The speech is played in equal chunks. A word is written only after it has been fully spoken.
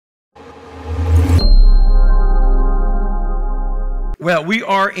Well, we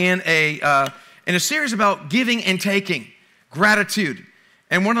are in a series about giving and taking, gratitude.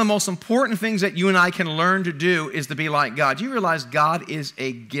 And one of the most important things that you and I can learn to do is to be like God. Do you realize God is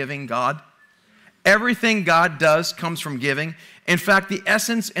a giving God? Everything God does comes from giving. In fact, the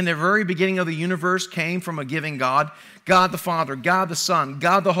essence in the very beginning of the universe came from a giving God. God the Father, God the Son,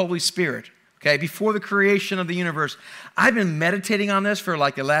 God the Holy Spirit. Okay, before the creation of the universe. I've been meditating on this for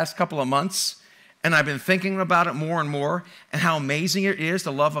like the last couple of months. And I've been thinking about it more and more and how amazing it is,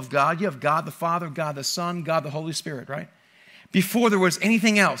 the love of God. You have God the Father, God the Son, God the Holy Spirit, right? Before there was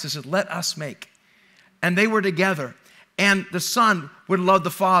anything else, it said, let us make. And they were together. And the Son would love the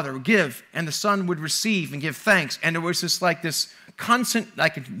Father, give, and the Son would receive and give thanks. And there was this constant,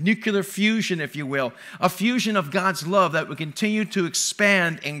 like a nuclear fusion, if you will, a fusion of God's love that would continue to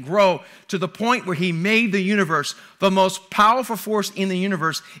expand and grow to the point where He made the universe. The most powerful force in the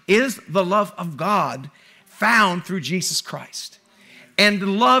universe is the love of God found through Jesus Christ.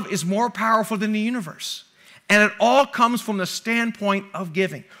 And love is more powerful than the universe. And it all comes from the standpoint of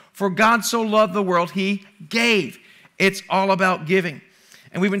giving. For God so loved the world, He gave. It's all about giving.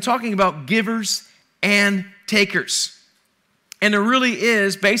 And we've been talking about givers and takers. And there really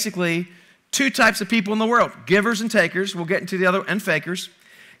is basically two types of people in the world, givers and takers. We'll get into the other, and fakers.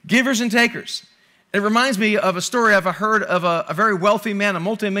 Givers and takers. It reminds me of a story I've heard of a very wealthy man, a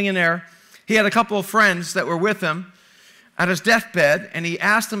multimillionaire. He had a couple of friends that were with him at his deathbed, and he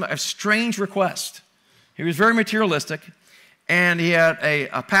asked them a strange request. He was very materialistic, and he had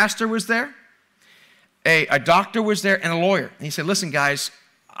a pastor was there, a doctor was there, and a lawyer. And he said, listen, guys,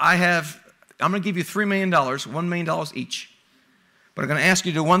 I'm going to give you $3 million, $1 million each. But I'm going to ask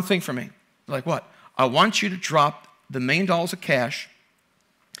you to do one thing for me. They're like, what? I want you to drop the $1 million of cash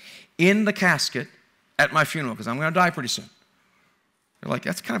in the casket at my funeral because I'm going to die pretty soon. They're like,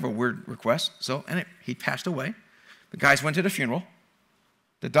 that's kind of a weird request. So, and he passed away. The guys went to the funeral,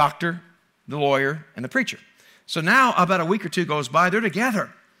 the doctor, the lawyer, and the preacher. So now about a week or two goes by, they're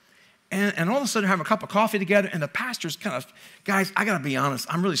together. And all of a sudden they're having a cup of coffee together, and the pastor's kind of, guys, I got to be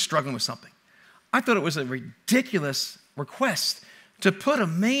honest, I'm really struggling with something. I thought it was a ridiculous request to put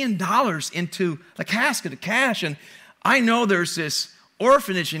 $1 million into the casket of cash. And I know there's this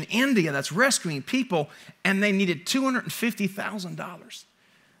orphanage in India that's rescuing people, and they needed $250,000.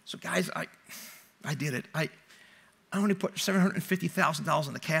 So guys, I did it. I only put $750,000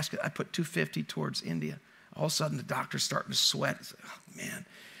 in the casket. I put $250,000 towards India. All of a sudden, the doctor's starting to sweat. I said, oh, man.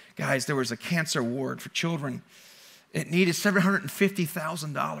 Guys, there was a cancer ward for children. It needed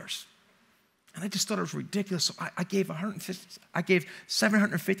 $750,000. And I just thought it was ridiculous. So I gave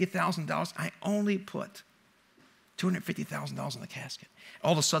 $750,000. I only put $250,000 in the casket.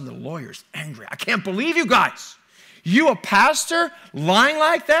 All of a sudden, the lawyer's angry. I can't believe you guys. You a pastor lying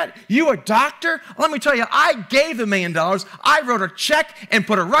like that? You a doctor? Let me tell you, I gave the $1 million. I wrote a check and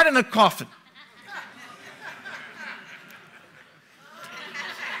put it right in the coffin.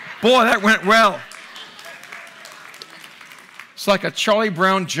 Boy, that went well. It's like a Charlie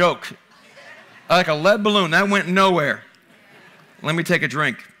Brown joke. Like a lead balloon. That went nowhere. Let me take a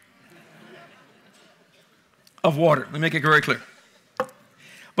drink of water. Let me make it very clear.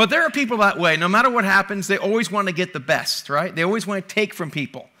 But there are people that way. No matter what happens, they always want to get the best, right? They always want to take from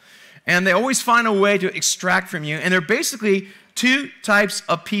people. And they always find a way to extract from you. And there are basically two types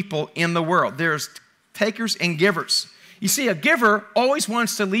of people in the world. There's takers and givers. You see, a giver always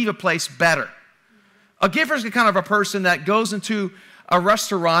wants to leave a place better. A giver is kind of a person that goes into a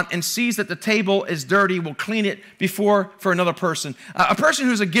restaurant and sees that the table is dirty, will clean it for another person. A person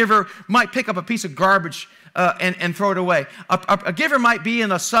who's a giver might pick up a piece of garbage and throw it away. A giver might be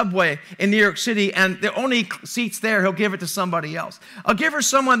in a subway in New York City, and the only seats there, he'll give it to somebody else. A giver is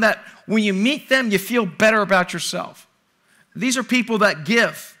someone that when you meet them, you feel better about yourself. These are people that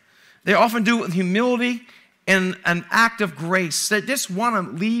give. They often do it with humility and an act of grace. They just want to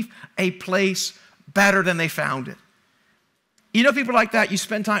leave a place better than they found it. You know people like that, you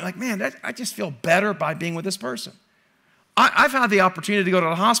spend time like, man, I just feel better by being with this person. I've had the opportunity to go to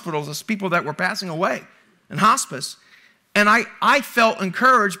the hospitals as people that were passing away in hospice, and I felt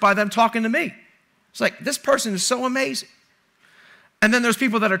encouraged by them talking to me. It's like, this person is so amazing. And then there's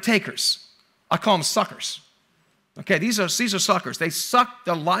people that are takers. I call them suckers. Okay, these are suckers. They suck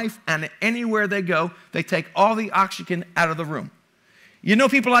the life, and anywhere they go, they take all the oxygen out of the room. You know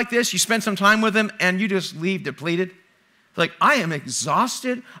people like this, you spend some time with them, and you just leave depleted. Like, I am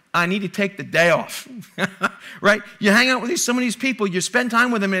exhausted. I need to take the day off, right? You hang out with some of these people, you spend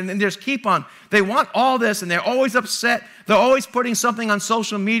time with them, and they just keep on. They want all this, and they're always upset. They're always putting something on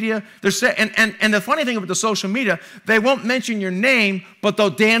social media. And the funny thing about the social media, they won't mention your name, but they'll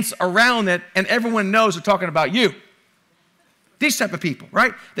dance around it, and everyone knows they're talking about you. These type of people,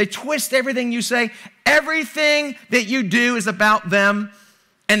 right? They twist everything you say. Everything that you do is about them,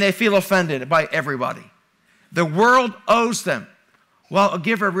 and they feel offended by everybody. The world owes them. Well, a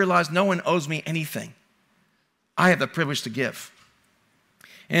giver realized no one owes me anything. I have the privilege to give.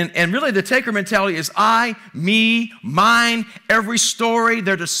 And really the taker mentality is I, me, mine, every story.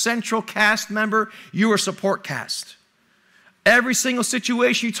 They're the central cast member. You are support cast. Every single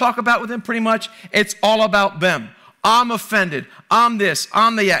situation you talk about with them, pretty much, it's all about them. I'm offended. I'm this.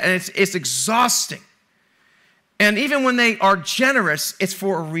 I'm that. And it's exhausting. And even when they are generous, it's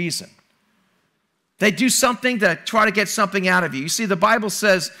for a reason. They do something to try to get something out of you. You see, the Bible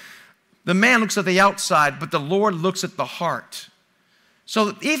says the man looks at the outside, but the Lord looks at the heart.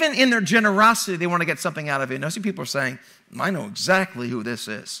 So even in their generosity, they want to get something out of it. And I see people are saying, I know exactly who this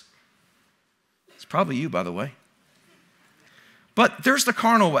is. It's probably you, by the way. But there's the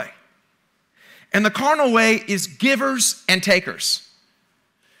carnal way. And the carnal way is givers and takers.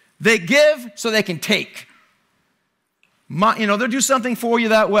 They give so they can take. They'll do something for you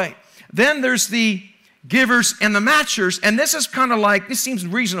that way. Then there's the givers and the matchers. And this is kind of like, this seems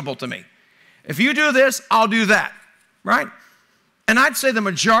reasonable to me. If you do this, I'll do that, right? And I'd say the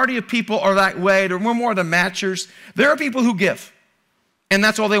majority of people are that way. We're more the matchers. There are people who give, and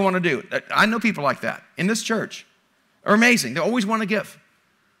that's all they want to do. I know people like that in this church. They're amazing. They always want to give.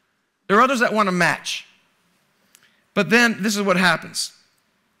 There are others that want to match. But then this is what happens.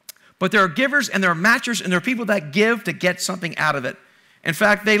 But there are givers and there are matchers, and there are people that give to get something out of it. In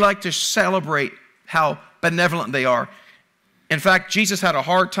fact, they like to celebrate how benevolent they are. In fact, Jesus had a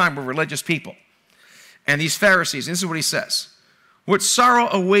hard time with religious people. And these Pharisees, and this is what he says. What sorrow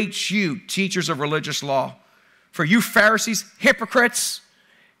awaits you, teachers of religious law? For you Pharisees, hypocrites.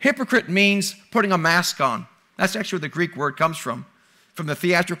 Hypocrite means putting a mask on. That's actually where the Greek word comes from. From the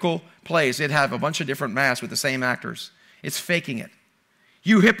theatrical plays, they'd have a bunch of different masks with the same actors. It's faking it.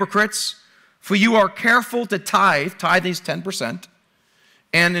 You hypocrites, for you are careful to tithe. Tithing is 10%.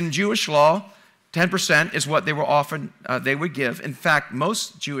 And in Jewish law, 10% is what they would give. In fact,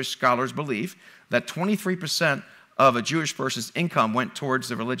 most Jewish scholars believe that 23% of a Jewish person's income went towards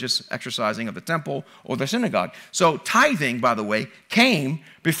the religious exercising of the temple or the synagogue. So tithing, by the way, came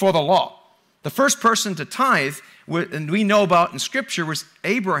before the law. The first person to tithe, and we know about in Scripture, was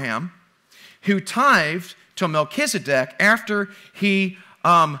Abraham, who tithed to Melchizedek after he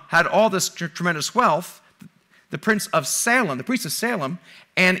had all this tremendous wealth, the prince of Salem, the priest of Salem,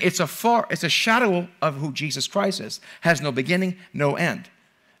 and it's a shadow of who Jesus Christ is. Has no beginning, no end.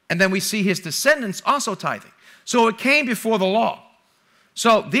 And then we see his descendants also tithing. So it came before the law.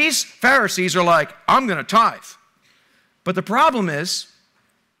 So these Pharisees are like, I'm going to tithe. But the problem is,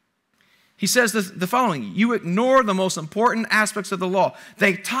 he says the following, you ignore the most important aspects of the law.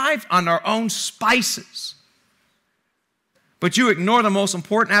 They tithe on their own spices. But you ignore the most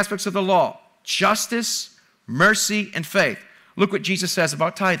important aspects of the law, justice, mercy, and faith. Look what Jesus says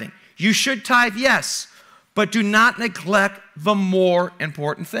about tithing. You should tithe, yes, but do not neglect the more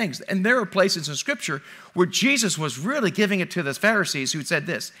important things. And there are places in Scripture where Jesus was really giving it to the Pharisees who said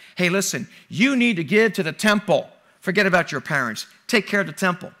this, hey, listen, you need to give to the temple. Forget about your parents. Take care of the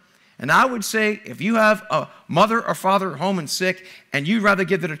temple. And I would say if you have a mother or father home and sick and you'd rather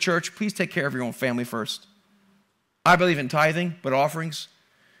give to the church, please take care of your own family first. I believe in tithing, but offerings.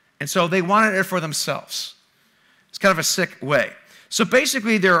 And so they wanted it for themselves. It's kind of a sick way. So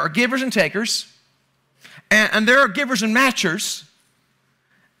basically there are givers and takers. And there are givers and matchers.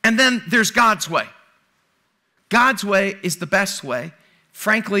 And then there's God's way. God's way is the best way.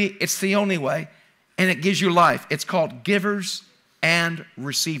 Frankly, it's the only way. And it gives you life. It's called givers and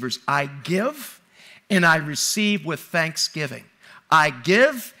receivers. I give and I receive with thanksgiving. I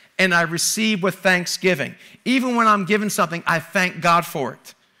give and I receive with thanksgiving. Even when I'm given something, I thank God for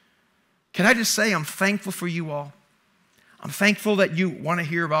it. Can I just say I'm thankful for you all? I'm thankful that you want to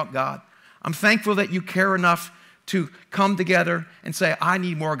hear about God. I'm thankful that you care enough to come together and say, I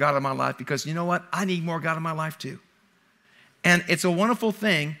need more God in my life, because you know what? I need more God in my life too. And it's a wonderful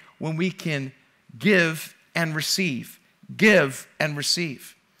thing when we can give and receive. Give and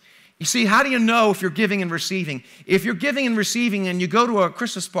receive. You see, how do you know if you're giving and receiving? If you're giving and receiving and you go to a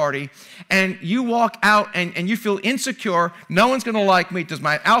Christmas party and you walk out and you feel insecure, no one's going to like me. Does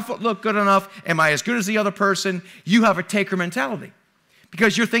my outfit look good enough? Am I as good as the other person? You have a taker mentality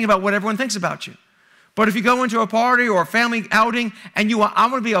because you're thinking about what everyone thinks about you. But if you go into a party or a family outing and I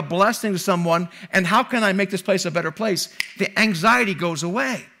want to be a blessing to someone, and how can I make this place a better place? The anxiety goes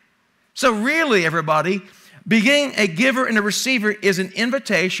away. So really, everybody, being a giver and a receiver is an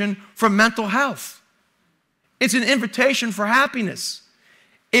invitation for mental health. It's an invitation for happiness.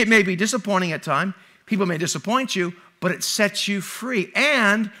 It may be disappointing at times. People may disappoint you, but it sets you free.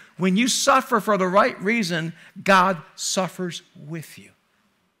 And when you suffer for the right reason, God suffers with you.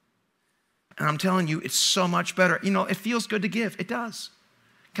 And I'm telling you, it's so much better. You know, it feels good to give. It does.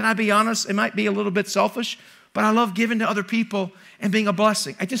 Can I be honest? It might be a little bit selfish, but I love giving to other people and being a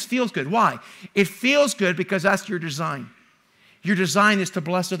blessing. It just feels good. Why? It feels good because that's your design. Your design is to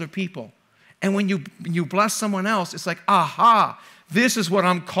bless other people. And when you bless someone else, it's like, aha, this is what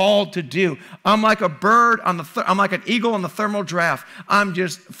I'm called to do. I'm like a bird I'm like an eagle on the thermal draft. I'm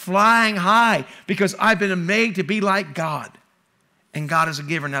just flying high because I've been made to be like God. And God is a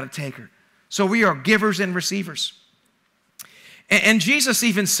giver, not a taker. So we are givers and receivers. And Jesus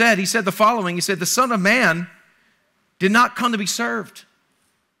even said, he said the following, he said, the Son of Man did not come to be served,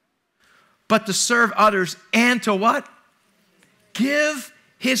 but to serve others and to what? Give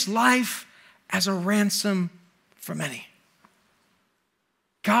his life as a ransom for many.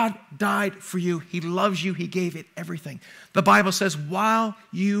 God died for you. He loves you. He gave it everything. The Bible says, while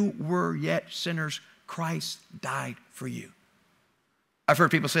you were yet sinners, Christ died for you. I've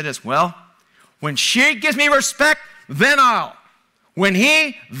heard people say this, well, when she gives me respect, then I'll. When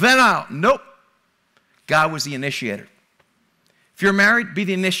he, then I'll. Nope. God was the initiator. If you're married, be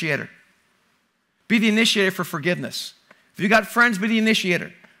the initiator. Be the initiator for forgiveness. If you got friends, be the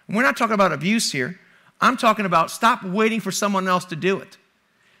initiator. And we're not talking about abuse here. I'm talking about stop waiting for someone else to do it.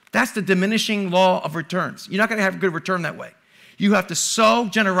 That's the diminishing law of returns. You're not going to have a good return that way. You have to sow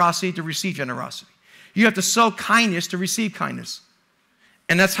generosity to receive generosity. You have to sow kindness to receive kindness.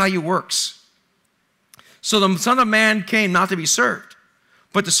 And that's how it works. So the Son of Man came not to be served,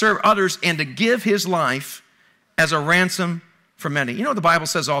 but to serve others and to give his life as a ransom for many. You know, the Bible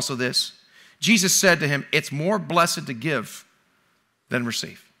says also this. Jesus said to him, it's more blessed to give than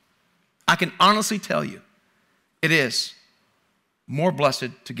receive. I can honestly tell you, it is more blessed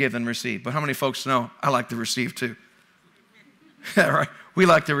to give than receive. But how many folks know I like to receive too? Right? We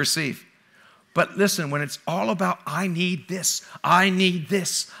like to receive. But listen, when it's all about, I need this, I need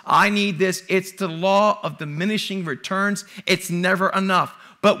this, I need this, it's the law of diminishing returns. It's never enough.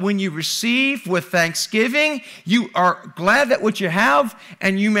 But when you receive with thanksgiving, you are glad that what you have,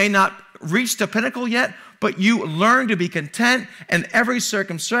 and you may not reach the pinnacle yet, but you learn to be content in every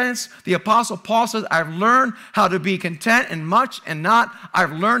circumstance. The Apostle Paul says, I've learned how to be content in much and not.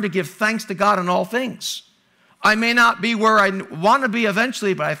 I've learned to give thanks to God in all things. I may not be where I want to be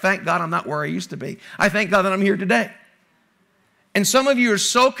eventually, but I thank God I'm not where I used to be. I thank God that I'm here today. And some of you are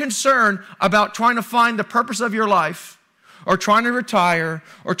so concerned about trying to find the purpose of your life, or trying to retire,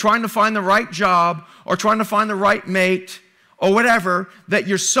 or trying to find the right job, or trying to find the right mate, or whatever, that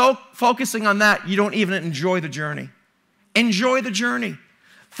you're so focusing on that, you don't even enjoy the journey. Enjoy the journey.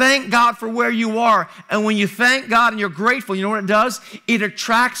 Thank God for where you are. And when you thank God and you're grateful, you know what it does? It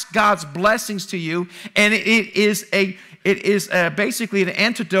attracts God's blessings to you, and it is basically an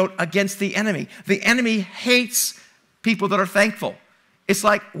antidote against the enemy. The enemy hates people that are thankful. It's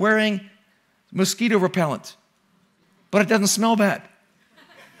like wearing mosquito repellent, but it doesn't smell bad.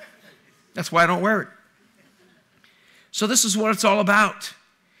 That's why I don't wear it. So this is what it's all about.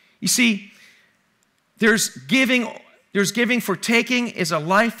 You see, there's giving for taking is a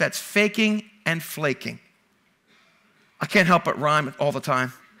life that's faking and flaking. I can't help but rhyme all the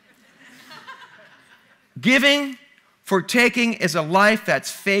time. Giving for taking is a life that's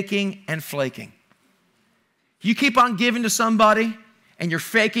faking and flaking. You keep on giving to somebody and you're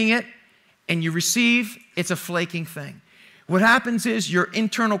faking it and you receive, it's a flaking thing. What happens is your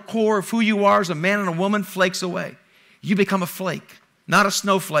internal core of who you are as a man and a woman flakes away. You become a flake, not a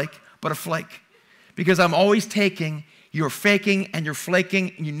snowflake, but a flake. Because I'm always taking, you're faking and you're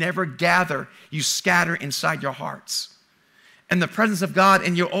flaking, and you never gather, you scatter inside your hearts. And the presence of God,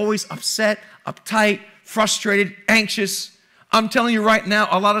 and you're always upset, uptight, frustrated, anxious. I'm telling you right now,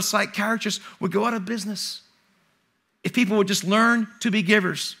 a lot of psychiatrists would go out of business if people would just learn to be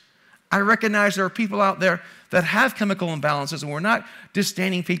givers. I recognize there are people out there that have chemical imbalances, and we're not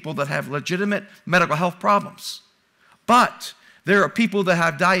disdaining people that have legitimate medical health problems. But there are people that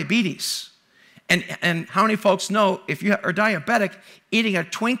have diabetes. And how many folks know if you are diabetic, eating a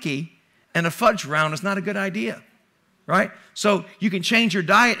Twinkie and a fudge round is not a good idea, right? So you can change your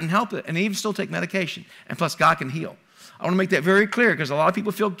diet and help it, and even still take medication. And plus, God can heal. I want to make that very clear because a lot of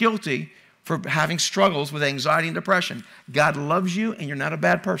people feel guilty for having struggles with anxiety and depression. God loves you, and you're not a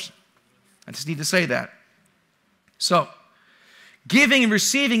bad person. I just need to say that. So, giving and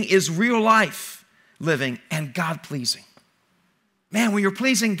receiving is real life living and God-pleasing. Man, when you're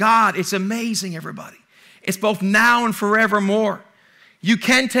pleasing God, it's amazing, everybody. It's both now and forevermore. You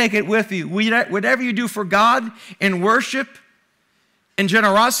can take it with you. Whatever you do for God in worship, And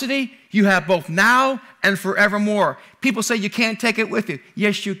generosity, you have both now and forevermore. People say you can't take it with you.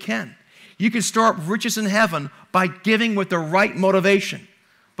 Yes, you can. You can store up riches in heaven by giving with the right motivation.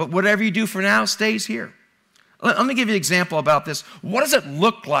 But whatever you do for now stays here. Let me give you an example about this. What does it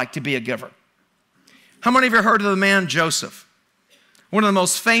look like to be a giver? How many of you have heard of the man Joseph? One of the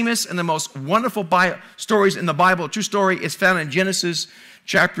most famous and the most wonderful stories in the Bible, a true story, is found in Genesis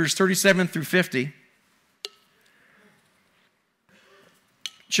chapters 37 through 50.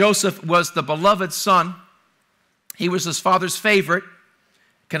 Joseph was the beloved son. He was his father's favorite.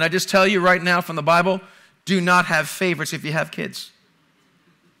 Can I just tell you right now from the Bible, do not have favorites if you have kids.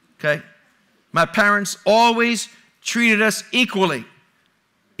 Okay? My parents always treated us equally,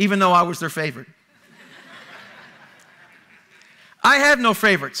 even though I was their favorite. I had no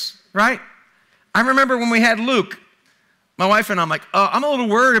favorites, right? I remember when we had Luke, my wife and I'm like, I'm a little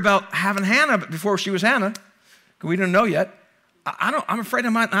worried about having Hannah before she was Hannah. We didn't know yet. I'm afraid I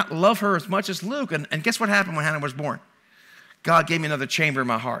might not love her as much as Luke. And guess what happened when Hannah was born? God gave me another chamber in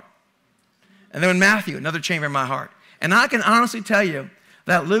my heart. And then when Matthew, another chamber in my heart. And I can honestly tell you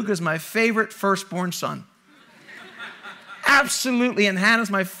that Luke is my favorite firstborn son. Absolutely. And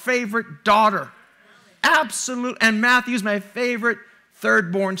Hannah's my favorite daughter. Absolutely. And Matthew's my favorite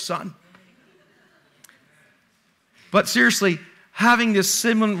thirdborn son. But seriously, having this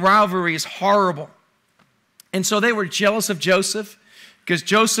sibling rivalry is horrible. And so they were jealous of Joseph because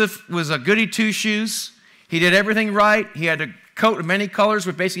Joseph was a goody two-shoes. He did everything right. He had a coat of many colors,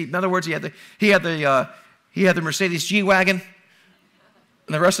 but basically, in other words, he had the Mercedes G-Wagon.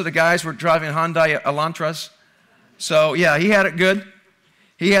 And the rest of the guys were driving Hyundai Elantras. So yeah, he had it good.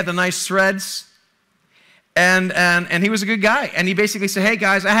 He had the nice threads. And he was a good guy. And he basically said, hey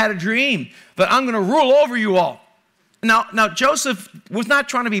guys, I had a dream that I'm going to rule over you all. Now Joseph was not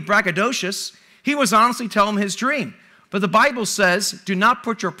trying to be braggadocious. He was honestly telling him his dream. But the Bible says, do not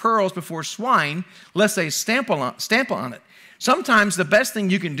put your pearls before swine, lest they stamp on it. Sometimes the best thing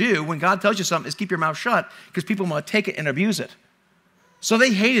you can do when God tells you something is keep your mouth shut because people might take it and abuse it. So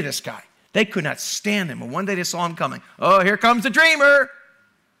they hated this guy. They could not stand him. And one day they saw him coming. Oh, here comes the dreamer.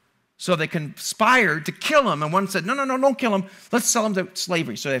 So they conspired to kill him. And one said, no, don't kill him. Let's sell him to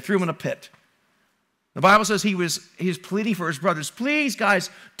slavery. So they threw him in a pit. The Bible says he was pleading for his brothers. Please, guys,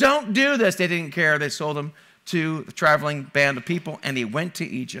 don't do this. They didn't care. They sold him to the traveling band of people. And he went to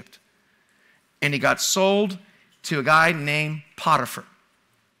Egypt. And he got sold to a guy named Potiphar.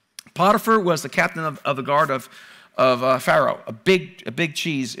 Potiphar was the captain of the guard of Pharaoh, a big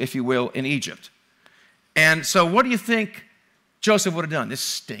cheese, if you will, in Egypt. And so what do you think Joseph would have done? This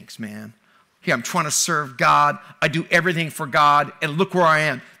stinks, man. Here, I'm trying to serve God. I do everything for God, and look where I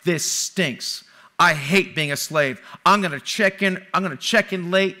am. This stinks. I hate being a slave. I'm going to check in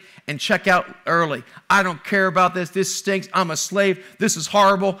late and check out early. I don't care about this. This stinks. I'm a slave. This is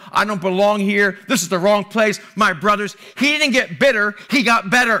horrible. I don't belong here. This is the wrong place. My brothers, he didn't get bitter. He got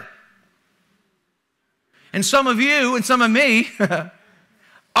better. And some of you and some of me,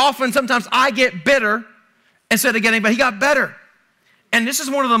 sometimes I get bitter instead of getting better. He got better. And this is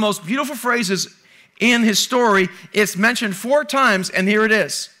one of the most beautiful phrases in his story. It's mentioned 4 times, and here it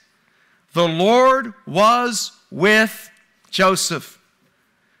is. The Lord was with Joseph.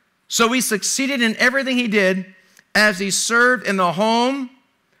 So he succeeded in everything he did as he served in the home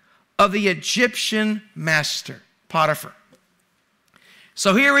of the Egyptian master, Potiphar.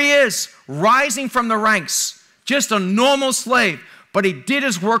 So here he is, rising from the ranks, just a normal slave, but he did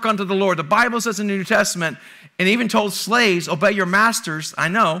his work unto the Lord. The Bible says in the New Testament, and even told slaves, obey your masters, I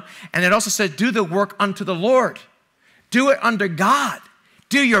know, and it also said, do the work unto the Lord. Do it under God.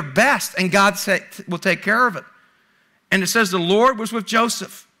 Do your best, and God will take care of it. And it says the Lord was with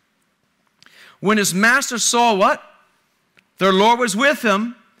Joseph. When his master saw what? The Lord was with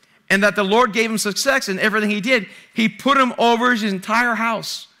him, and that the Lord gave him success in everything he did, he put him over his entire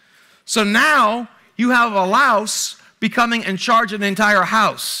house. So now you have a louse becoming in charge of the entire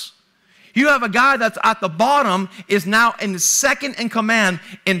house. You have a guy that's at the bottom is now in the second in command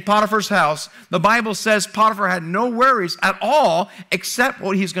in Potiphar's house. The Bible says Potiphar had no worries at all except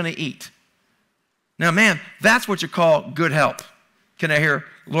what he's going to eat. Now, man, that's what you call good help. Can I hear,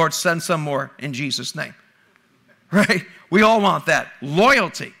 Lord, send some more in Jesus' name? Right? We all want that.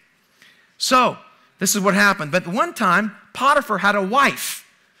 Loyalty. So, this is what happened. But one time, Potiphar had a wife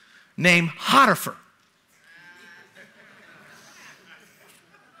named Potiphar.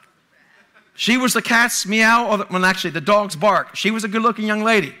 She was the cat's meow, or actually the dog's bark. She was a good-looking young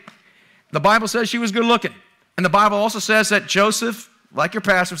lady. The Bible says she was good-looking. And the Bible also says that Joseph, like your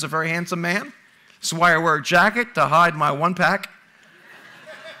pastor, was a very handsome man. That's why I wear a jacket to hide my one-pack.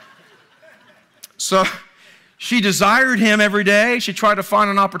 So She desired him every day. She tried to find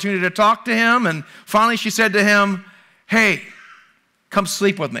an opportunity to talk to him. And finally she said to him, hey, come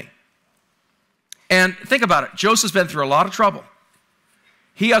sleep with me. And think about it. Joseph's been through a lot of trouble.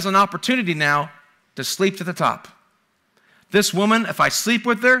 He has an opportunity now to sleep to the top. This woman, if I sleep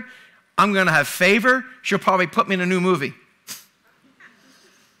with her, I'm going to have favor. She'll probably put me in a new movie.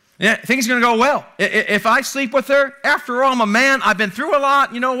 Yeah, things are going to go well. If I sleep with her, after all, I'm a man. I've been through a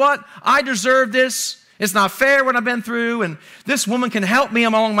lot. You know what? I deserve this. It's not fair what I've been through, and this woman can help me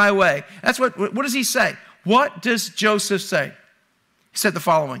along my way. That's what does he say? What does Joseph say? He said the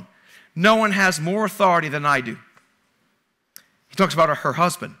following: no one has more authority than I do. He talks about her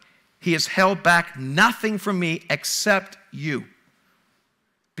husband. He has held back nothing from me except you,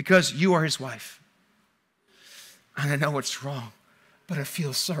 because you are his wife. And I know it's wrong, but it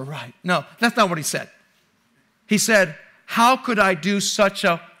feels so right. No, that's not what he said. He said, how could I do such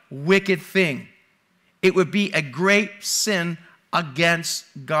a wicked thing? It would be a great sin against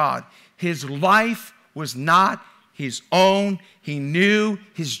God. His life was not his own. He knew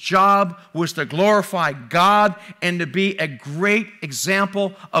his job was to glorify God and to be a great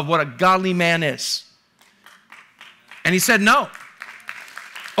example of what a godly man is. And he said, no,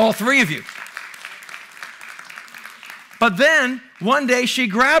 all three of you. But then one day she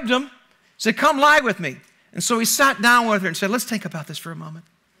grabbed him, said, come lie with me. And so he sat down with her and said, let's think about this for a moment.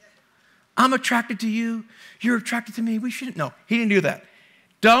 I'm attracted to you. You're attracted to me. We shouldn't. No, he didn't do that.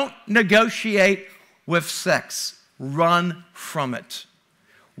 Don't negotiate with sex. Run from it.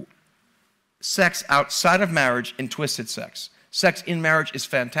 Sex outside of marriage and twisted sex. Sex in marriage is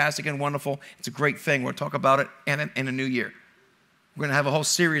fantastic and wonderful. It's a great thing. We'll talk about it in a new year. We're going to have a whole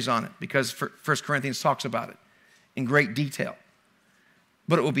series on it because 1 Corinthians talks about it in great detail.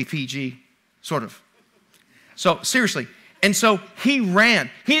 But it will be PG, sort of. So seriously. And so he ran.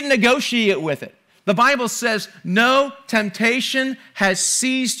 He didn't negotiate with it. The Bible says, no temptation has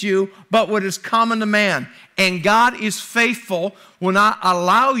seized you but what is common to man. And God is faithful, will not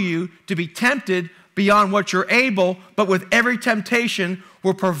allow you to be tempted beyond what you're able, but with every temptation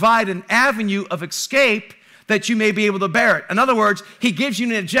will provide an avenue of escape that you may be able to bear it. In other words, he gives you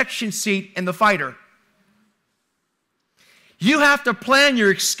an ejection seat in the fighter. You have to plan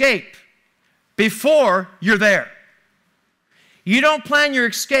your escape before you're there. You don't plan your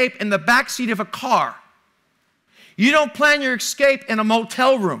escape in the backseat of a car. You don't plan your escape in a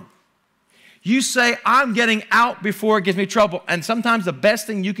motel room. You say, I'm getting out before it gives me trouble. And sometimes the best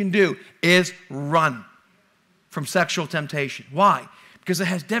thing you can do is run from sexual temptation. Why? Because it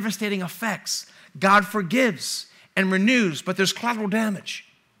has devastating effects. God forgives and renews, but there's collateral damage.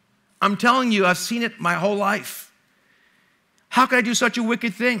 I'm telling you, I've seen it my whole life. How could I do such a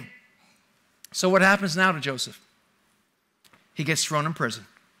wicked thing? So what happens now to Joseph? He gets thrown in prison.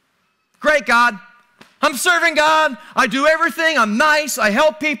 Great, God. I'm serving God. I do everything. I'm nice. I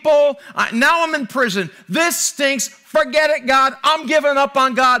help people. Now I'm in prison. This stinks. Forget it, God. I'm giving up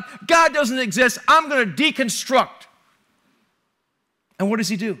on God. God doesn't exist. I'm going to deconstruct. And what does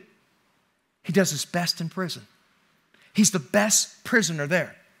he do? He does his best in prison. He's the best prisoner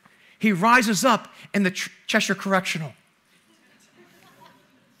there. He rises up in the Cheshire Correctional.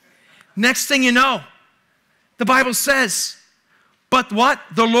 Next thing you know, the Bible says, but what?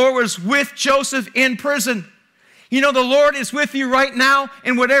 The Lord was with Joseph in prison. You know, the Lord is with you right now,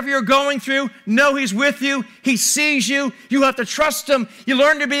 and whatever you're going through, know he's with you. He sees you. You have to trust him. You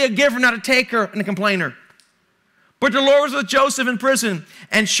learn to be a giver, not a taker and a complainer. But the Lord was with Joseph in prison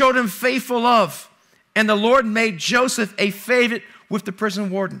and showed him faithful love. And the Lord made Joseph a favorite with the prison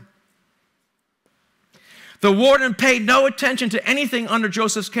warden. The warden paid no attention to anything under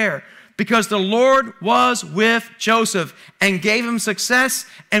Joseph's care, because the Lord was with Joseph and gave him success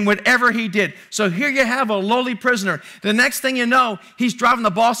in whatever he did. So here you have a lowly prisoner. The next thing you know, he's driving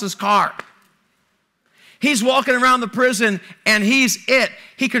the boss's car. He's walking around the prison and he's it.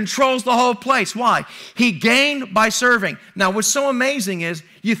 He controls the whole place. Why? He gained by serving. Now, what's so amazing is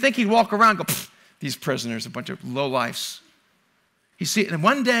you think he'd walk around and go, these prisoners, a bunch of lowlifes. You see, and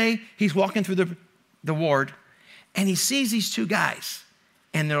one day he's walking through the ward and he sees these two guys.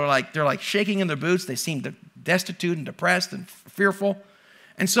 And they're like shaking in their boots. They seem destitute and depressed and fearful.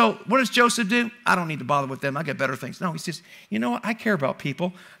 And so what does Joseph do? I don't need to bother with them. I got better things. No, he says, you know what? I care about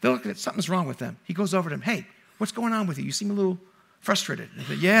people. They'll look at something's wrong with them. He goes over to them. Hey, what's going on with you? You seem a little frustrated. And he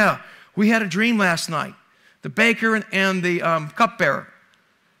said, yeah, we had a dream last night. The baker and the cupbearer.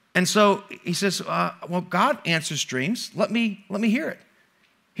 And so he says, well, God answers dreams. Let me hear it.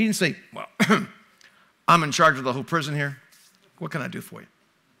 He didn't say, well, I'm in charge of the whole prison here. What can I do for you?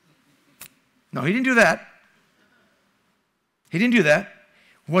 No, he didn't do that. He didn't do that.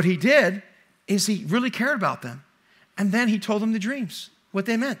 What he did is he really cared about them. And then he told them the dreams, what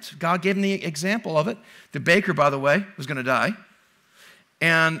they meant. God gave him the example of it. The baker, by the way, was going to die.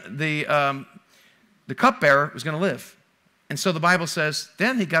 And the cupbearer was going to live. And so the Bible says,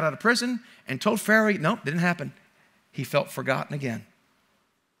 then he got out of prison and told Pharaoh, nope, didn't happen. He felt forgotten again.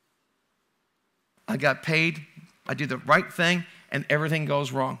 I got paid, I did the right thing, and everything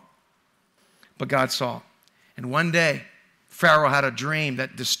goes wrong. But God saw. And one day, Pharaoh had a dream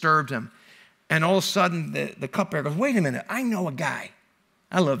that disturbed him. And all of a sudden, the cupbearer goes, wait a minute, I know a guy.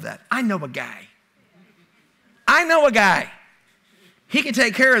 I love that. I know a guy. I know a guy. He can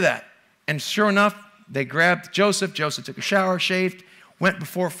take care of that. And sure enough, they grabbed Joseph. Joseph took a shower, shaved, went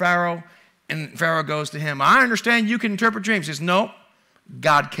before Pharaoh. And Pharaoh goes to him, I understand you can interpret dreams. He says, no,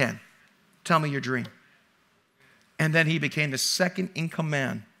 God can. Tell me your dream. And then he became the second in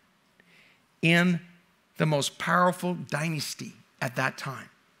command in the most powerful dynasty at that time.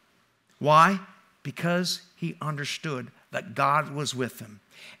 Why? Because he understood that God was with him.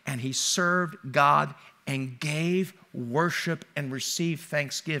 And he served God and gave worship and received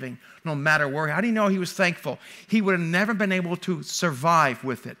thanksgiving no matter where. How do you know he was thankful? He would have never been able to survive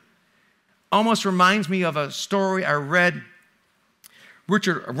with it. Almost reminds me of a story I read.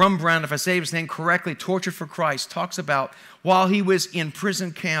 Richard Rumbrand, if I say his name correctly, Tortured for Christ, talks about while he was in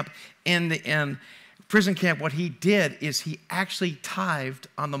prison camp, what he did is he actually tithed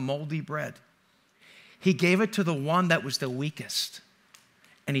on the moldy bread. He gave it to the one that was the weakest,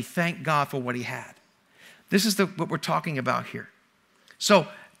 and he thanked God for what he had. This is what we're talking about here. So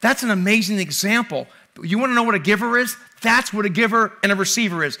that's an amazing example. You want to know what a giver is? That's what a giver and a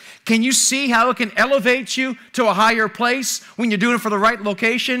receiver is. Can you see how it can elevate you to a higher place when you're doing it for the right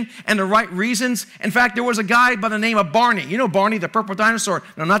location and the right reasons? In fact, there was a guy by the name of Barney. You know Barney, the purple dinosaur?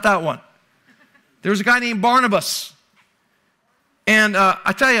 No, not that one. There was a guy named Barnabas. And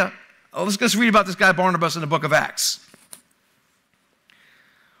I tell you, let's just read about this guy Barnabas in the book of Acts.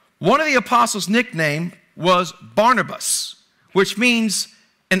 One of the apostles' nickname was Barnabas, which means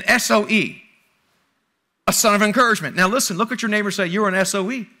an SOE, a son of encouragement. Now listen, look at your neighbor and say, you're an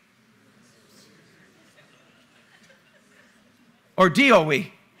SOE. Or DOE,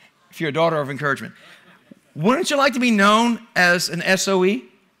 if you're a daughter of encouragement. Wouldn't you like to be known as an SOE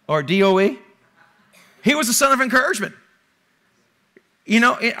or DOE? He was a son of encouragement. You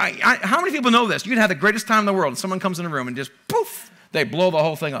know, how many people know this? You can have the greatest time in the world and someone comes in the room and just poof, they blow the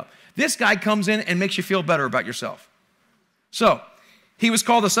whole thing up. This guy comes in and makes you feel better about yourself. So, he was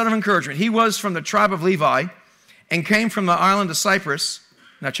called the son of encouragement. He was from the tribe of Levi and came from the island of Cyprus.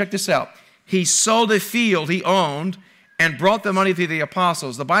 Now check this out. He sold a field he owned and brought the money to the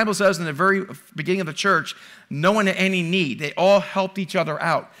apostles. The Bible says in the very beginning of the church, no one had any need. They all helped each other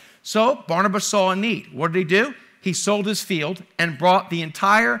out. So Barnabas saw a need. What did he do? He sold his field and brought the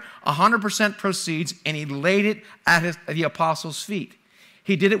entire 100% proceeds and he laid it at the apostles' feet.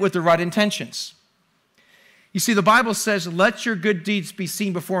 He did it with the right intentions. You see, the Bible says, let your good deeds be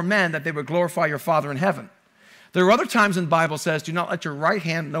seen before men that they would glorify your Father in heaven. There are other times in the Bible says, do not let your right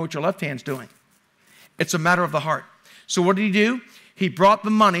hand know what your left hand's doing. It's a matter of the heart. So what did he do? He brought the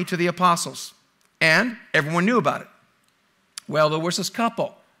money to the apostles, and everyone knew about it. Well, there was this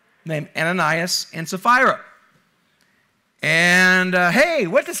couple named Ananias and Sapphira. And, hey,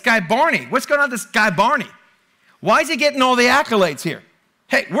 what's this guy Barney? What's going on with this guy Barney? Why is he getting all the accolades here?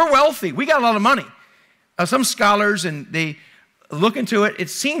 Hey, we're wealthy. We got a lot of money. Some scholars, and they look into it,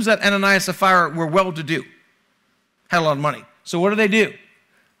 it seems that Ananias and Sapphira were well-to-do, had a lot of money. So what do?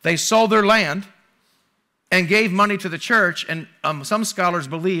 They sold their land and gave money to the church, and some scholars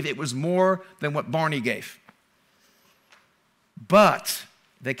believe it was more than what Barney gave. But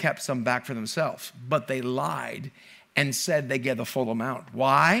they kept some back for themselves. But they lied and said they gave the full amount.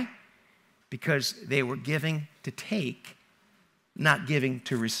 Why? Because they were giving to take, not giving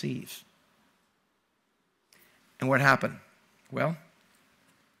to receive. And what happened? Well,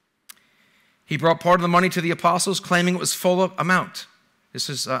 he brought part of the money to the apostles, claiming it was full amount. This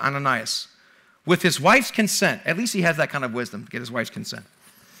is Ananias. With his wife's consent. At least he has that kind of wisdom to get his wife's consent.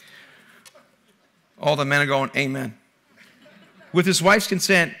 All the men are going, amen. With his wife's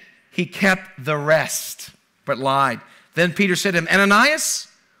consent, he kept the rest, but lied. Then Peter said to him, Ananias,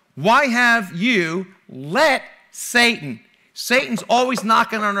 why have you let Satan? Satan's always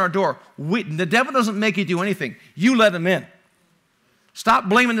knocking on our door. The devil doesn't make you do anything. You let him in. Stop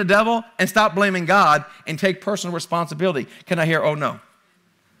blaming the devil and stop blaming God and take personal responsibility. Can I hear, oh no?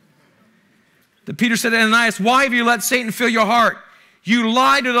 Then Peter said to Ananias, why have you let Satan fill your heart? You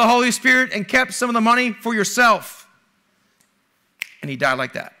lied to the Holy Spirit and kept some of the money for yourself. And he died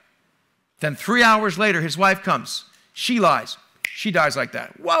like that. Then 3 hours later, his wife comes. She lies. She dies like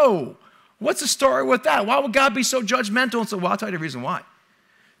that. Whoa! What's the story with that? Why would God be so judgmental? And so, well, I'll tell you the reason why.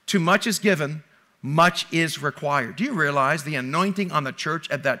 Too much is given, much is required. Do you realize the anointing on the church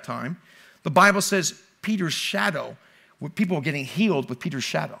at that time? The Bible says Peter's shadow, people were getting healed with Peter's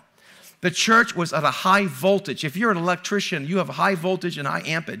shadow. The church was at a high voltage. If you're an electrician, you have a high voltage and high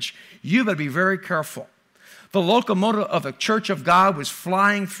ampage, you better be very careful. The locomotive of the church of God was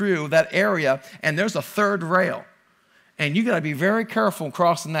flying through that area, and there's a third rail. And you got to be very careful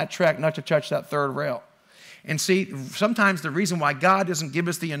crossing that track not to touch that third rail. And see, sometimes the reason why God doesn't give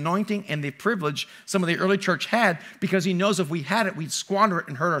us the anointing and the privilege some of the early church had, because he knows if we had it, we'd squander it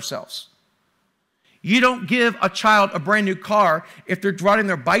and hurt ourselves. You don't give a child a brand new car if they're riding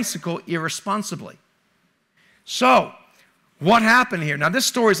their bicycle irresponsibly. So, what happened here? Now, this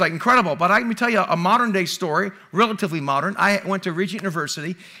story is like incredible, but let me tell you a modern day story, relatively modern. I went to Regent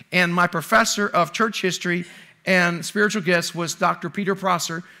University, and my professor of church history and spiritual gifts was Dr. Peter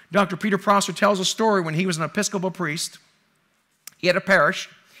Prosser. Dr. Peter Prosser tells a story when he was an Episcopal priest. He had a parish,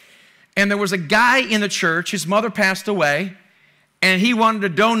 and there was a guy in the church, his mother passed away, and he wanted to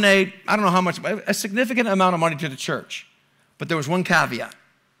donate, I don't know how much, a significant amount of money to the church. But there was one caveat.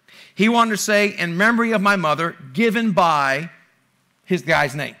 He wanted to say, in memory of my mother, given by his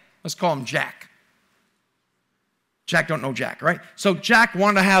guy's name. Let's call him Jack. Jack don't know Jack, right? So Jack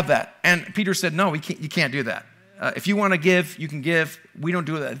wanted to have that. And Peter said, no, you can't do that. If you want to give, you can give. We don't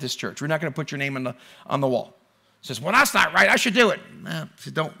do that at this church. We're not going to put your name on the wall. He says, well, that's not right. I should do it.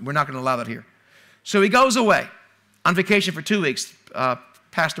 He said, we're not going to allow that here. So he goes away on vacation for 2 weeks,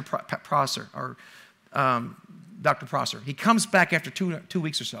 Pastor Prosser, or Dr. Prosser. He comes back after two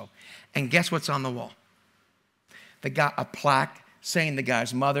weeks or so, and guess what's on the wall? They got a plaque saying the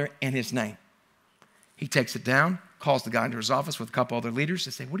guy's mother and his name. He takes it down, calls the guy into his office with a couple other leaders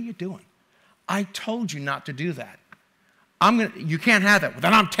and say, what are you doing? I told you not to do that. You can't have that. Well,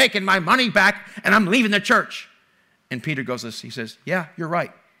 then I'm taking my money back and I'm leaving the church. And Peter goes this, he says, yeah, you're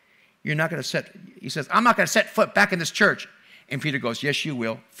right. He says, I'm not going to set foot back in this church. And Peter goes, yes, you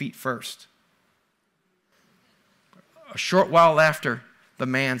will, feet first. A short while after, the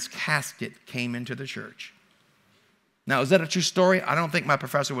man's casket came into the church. Now, is that a true story? I don't think my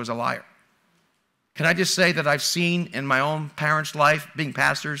professor was a liar. Can I just say that I've seen in my own parents' life, being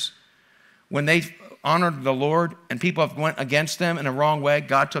pastors, when they honored the Lord and people have went against them in a wrong way,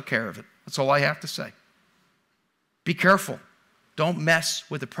 God took care of it. That's all I have to say. Be careful. Don't mess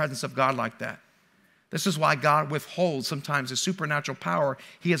with the presence of God like that. This is why God withholds sometimes the supernatural power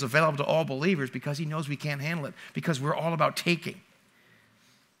he has available to all believers, because he knows we can't handle it, because we're all about taking.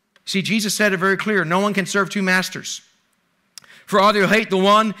 See, Jesus said it very clear, no one can serve two masters. For either he'll hate the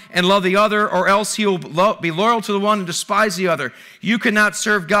one and love the other, or else he'll be loyal to the one and despise the other. You cannot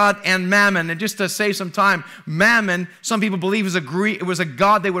serve God and mammon. And just to save some time, mammon, some people believe it was a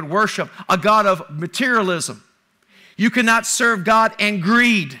god they would worship, a god of materialism. You cannot serve God and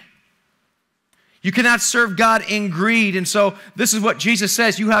greed. You cannot serve God in greed. And so this is what Jesus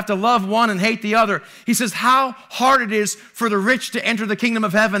says. You have to love one and hate the other. He says how hard it is for the rich to enter the kingdom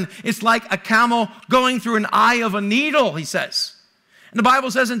of heaven. It's like a camel going through an eye of a needle, he says. And the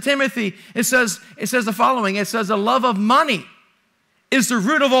Bible says in Timothy, it says the following. It says the love of money is the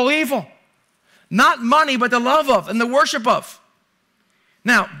root of all evil. Not money, but the love of and the worship of.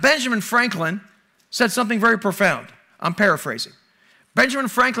 Now, Benjamin Franklin said something very profound. I'm paraphrasing. Benjamin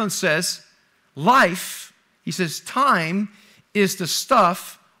Franklin says, life, he says, time is the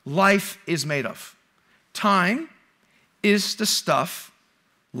stuff life is made of. Time is the stuff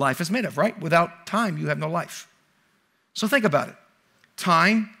life is made of, right? Without time, you have no life. So think about it.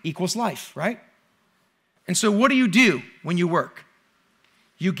 Time equals life, right? And so what do you do when you work?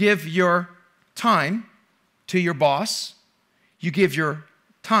 You give your time to your boss. You give your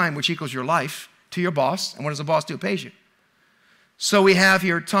time, which equals your life, to your boss. And what does the boss do? It pays you. So we have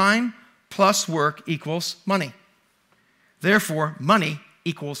here time plus work equals money. Therefore, money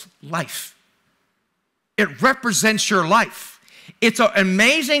equals life. It represents your life. It's an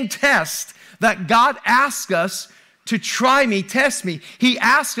amazing test that God asks us to try me, test me. He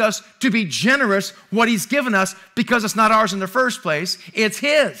asks us to be generous what he's given us, because it's not ours in the first place. It's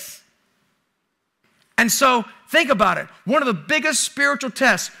his. And so think about it. One of the biggest spiritual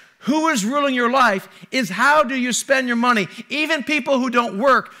tests, who is ruling your life, is how do you spend your money? Even people who don't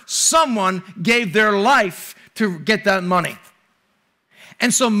work, someone gave their life to get that money.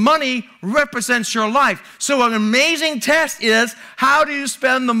 And so money represents your life. So an amazing test is, how do you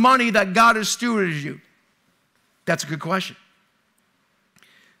spend the money that God has stewarded you? That's a good question.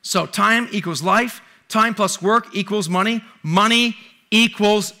 So time equals life. Time plus work equals money. Money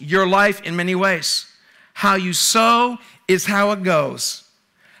equals your life in many ways. How you sow is how it goes.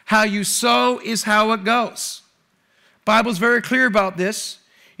 How you sow is how it goes. Bible's very clear about this.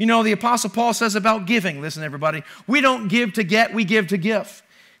 You know, the Apostle Paul says about giving. Listen, everybody. We don't give to get, we give to give.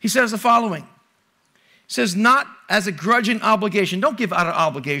 He says the following. He says, not as a grudging obligation. Don't give out of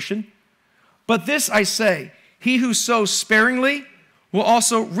obligation. But this I say, he who sows sparingly will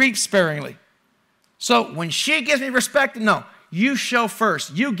also reap sparingly. So when she gives me respect, no, you show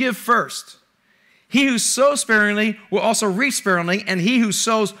first. You give first. He who sows sparingly will also reap sparingly, and he who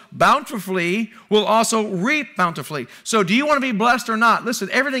sows bountifully will also reap bountifully. So do you want to be blessed or not? Listen,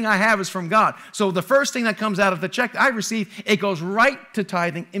 everything I have is from God. So the first thing that comes out of the check that I receive, it goes right to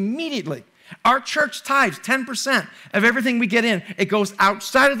tithing immediately. Our church tithes 10% of everything we get in. It goes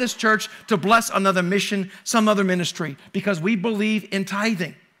outside of this church to bless another mission, some other ministry, because we believe in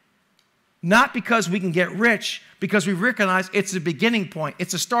tithing. Not because we can get rich, because we recognize it's the beginning point,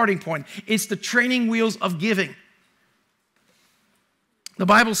 it's a starting point, it's the training wheels of giving. The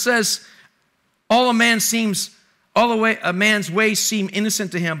Bible says, a man's ways seem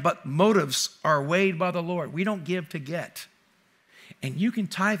innocent to him, but motives are weighed by the Lord. We don't give to get. And you can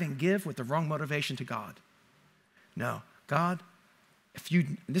tithe and give with the wrong motivation to God. No, God,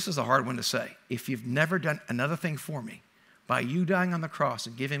 this is a hard one to say, if you've never done another thing for me, by you dying on the cross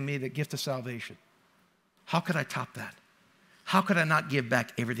and giving me the gift of salvation, how could I top that? How could I not give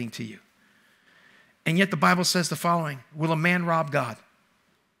back everything to you? And yet the Bible says the following, will a man rob God?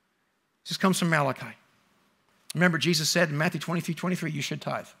 This comes from Malachi. Remember, Jesus said in Matthew 23:23, you should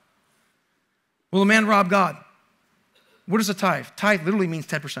tithe. Will a man rob God? What is a tithe? Tithe literally means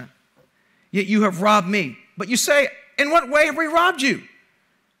 10%. Yet you have robbed me. But you say, in what way have we robbed you?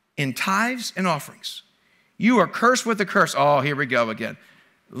 In tithes and offerings. You are cursed with a curse. Oh, here we go again.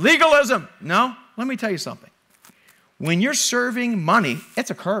 Legalism. No, let me tell you something. When you're serving money,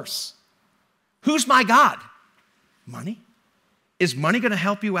 it's a curse. Who's my God? Money. Is money going to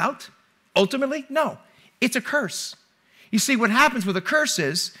help you out? Ultimately, no. It's a curse. You see, what happens with a curse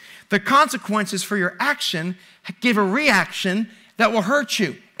is the consequences for your action give a reaction that will hurt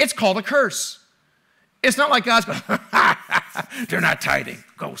you. It's called a curse. It's not like God's going, they're not tithing.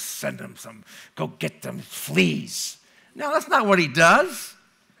 Go send them go get them fleas. No, that's not what he does.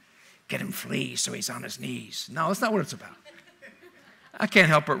 Get him fleas so he's on his knees. No, that's not what it's about. I can't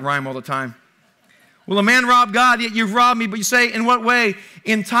help but rhyme all the time. Will a man rob God? Yet you've robbed me. But you say, in what way?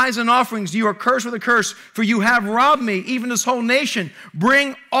 In tithes and offerings, you are cursed with a curse, for you have robbed me, even this whole nation.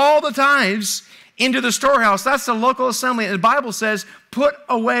 Bring all the tithes into the storehouse. That's the local assembly. And the Bible says, put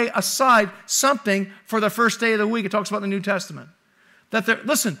away aside something for the first day of the week. It talks about the New Testament.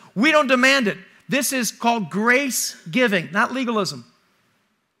 Listen, we don't demand it. This is called grace giving, not legalism.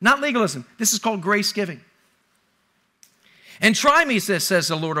 Not legalism. This is called grace giving. And try me, says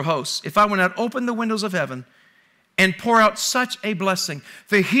the Lord of hosts, if I will not open the windows of heaven and pour out such a blessing.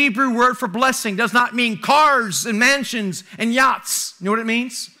 The Hebrew word for blessing does not mean cars and mansions and yachts. You know what it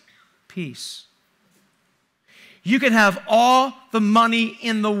means? Peace. You can have all the money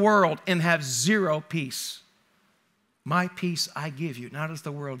in the world and have zero peace. My peace I give you, not as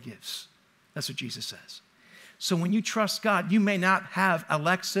the world gives. That's what Jesus says. So when you trust God, you may not have a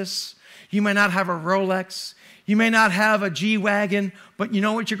Lexus, you may not have a Rolex, you may not have a G-Wagon, but you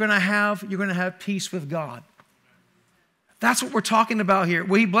know what you're going to have? You're going to have peace with God. That's what we're talking about here.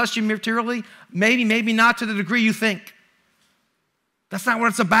 Will he bless you materially? Maybe, maybe not to the degree you think. That's not what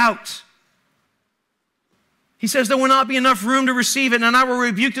it's about. He says there will not be enough room to receive it, and I will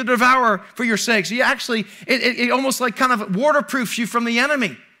rebuke the devourer for your sakes. It almost like kind of waterproofs you from the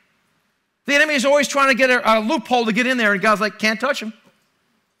enemy. The enemy is always trying to get a loophole to get in there, and God's like, can't touch him.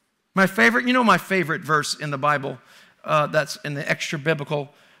 My favorite verse in the Bible, that's in the extra biblical,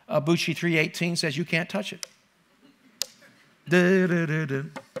 Bucci 3:18 says, you can't touch it.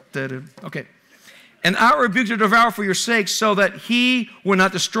 Okay. And I will rebuke the devourer for your sake, so that he will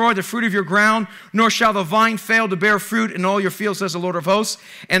not destroy the fruit of your ground, nor shall the vine fail to bear fruit in all your fields, says the Lord of hosts.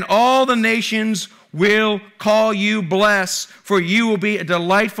 And all the nations will call you blessed, for you will be a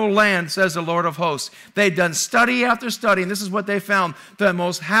delightful land, says the Lord of hosts. They've done study after study, and this is what they found. The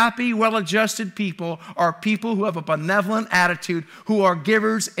most happy, well-adjusted people are people who have a benevolent attitude, who are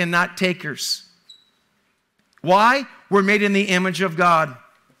givers and not takers. Why? We're made in the image of God.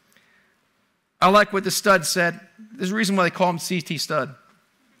 I like what the stud said. There's a reason why they call him C.T. Stud.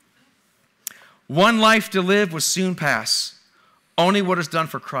 One life to live will soon pass. Only what is done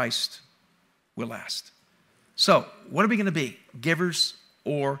for Christ will last. So, what are we going to be? Givers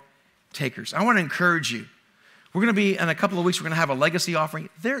or takers? I want to encourage you. We're going to be, in a couple of weeks, we're going to have a legacy offering.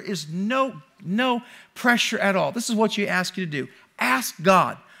 There is no pressure at all. This is what you ask you to do. Ask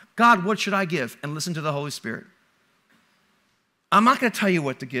God, God, what should I give? And listen to the Holy Spirit. I'm not going to tell you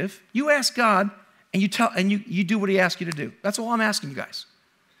what to give. You ask God, and you do what he asks you to do. That's all I'm asking you guys.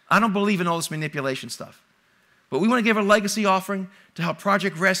 I don't believe in all this manipulation stuff. But we want to give a legacy offering to help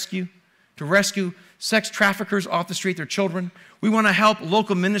Project Rescue, to rescue sex traffickers off the street, their children. We want to help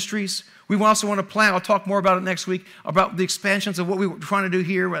local ministries. We also want to plan, I'll talk more about it next week, about the expansions of what we're trying to do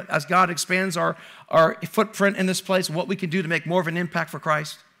here as God expands our footprint in this place, what we can do to make more of an impact for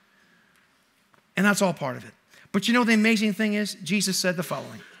Christ. And that's all part of it. But you know the amazing thing is, Jesus said the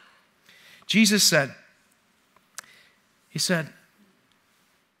following. Jesus said, he said,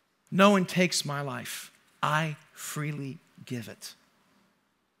 no one takes my life. I freely give it.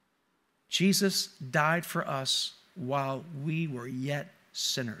 Jesus died for us while we were yet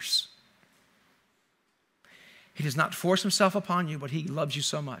sinners. He does not force himself upon you, but he loves you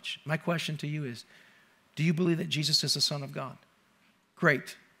so much. My question to you is, do you believe that Jesus is the Son of God?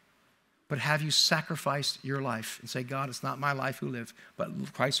 Great. But have you sacrificed your life and say, God, it's not my life who lives, but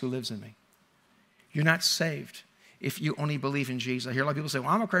Christ who lives in me? You're not saved if you only believe in Jesus. I hear a lot of people say, well,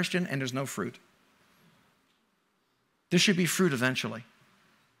 I'm a Christian and there's no fruit. There should be fruit eventually.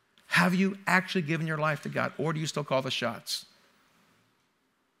 Have you actually given your life to God, or do you still call the shots?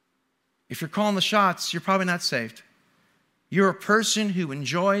 If you're calling the shots, you're probably not saved. You're a person who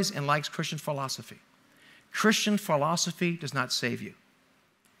enjoys and likes Christian philosophy. Christian philosophy does not save you.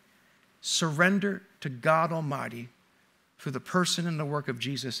 Surrender to God Almighty through the person and the work of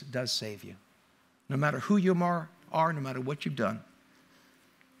Jesus does save you. No matter who you are, no matter what you've done.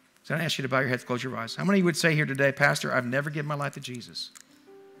 So I ask you to bow your heads, close your eyes. How many of you would say here today, Pastor, I've never given my life to Jesus?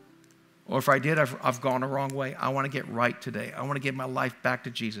 Or if I did, I've gone the wrong way. I want to get right today. I want to give my life back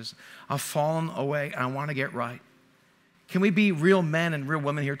to Jesus. I've fallen away and I want to get right. Can we be real men and real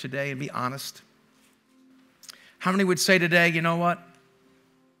women here today and be honest? How many would say today, you know what?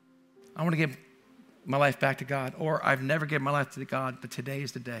 I want to give my life back to God. Or I've never given my life to God, but today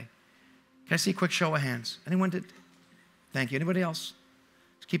is the day. Can I see a quick show of hands? Anyone did? Thank you. Anybody else?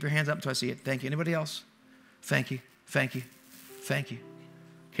 Just keep your hands up until I see it. Thank you. Anybody else? Thank you. Thank you. Thank you.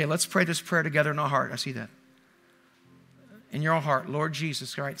 Okay, let's pray this prayer together in our heart. I see that. In your own heart, Lord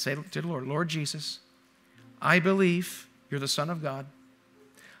Jesus. All right, say to the Lord, Lord Jesus, I believe you're the Son of God.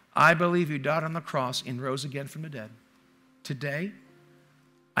 I believe you died on the cross and rose again from the dead. Today,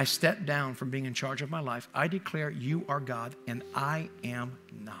 I step down from being in charge of my life. I declare you are God and I am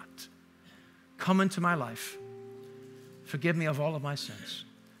not. Come into my life. Forgive me of all of my sins.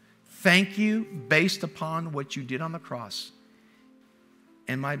 Thank you based upon what you did on the cross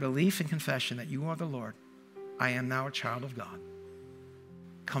and my belief and confession that you are the Lord. I am now a child of God.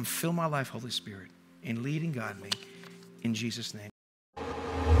 Come fill my life, Holy Spirit, and lead and guide me in Jesus' name.